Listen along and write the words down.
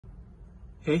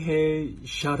Hey,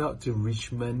 shout out to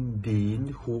Richmond Dinh,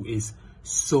 who is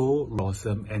so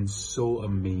awesome and so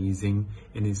amazing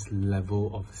in his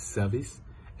level of service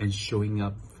and showing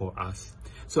up for us.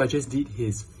 So I just did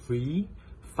his free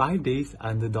 5 days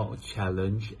Underdog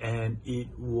challenge and it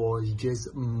was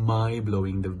just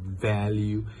mind-blowing, the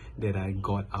value that I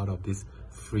got out of this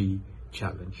free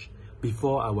challenge.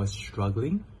 Before I was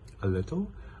struggling a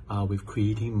little with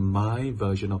creating my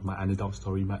version of my underdog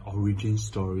story, my origin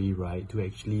story, right, to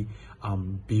actually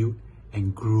build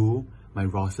and grow my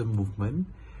Rawesome movement.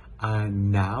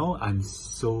 And now I'm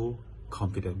so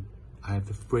confident. I have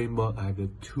the framework, I have the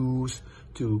tools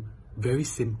to very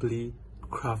simply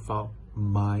craft out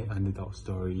my underdog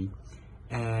story.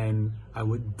 And I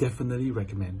would definitely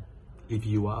recommend, if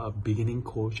you are a beginning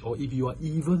coach or if you are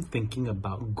even thinking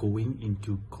about going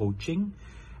into coaching,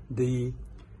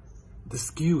 the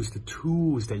skills, the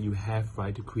tools that you have,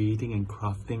 right, to creating and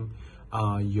crafting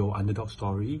your underdog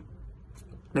story,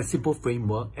 that simple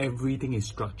framework, everything is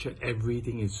structured,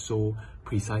 everything is so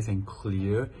precise and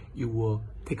clear, it will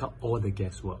take out all the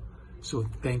guesswork. So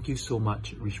thank you so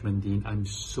much, Richmond Dinh. I'm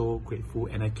so grateful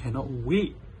and I cannot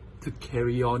wait to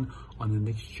carry on the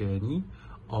next journey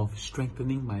of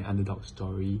strengthening my underdog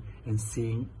story and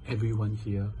seeing everyone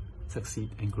here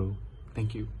succeed and grow.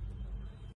 Thank you.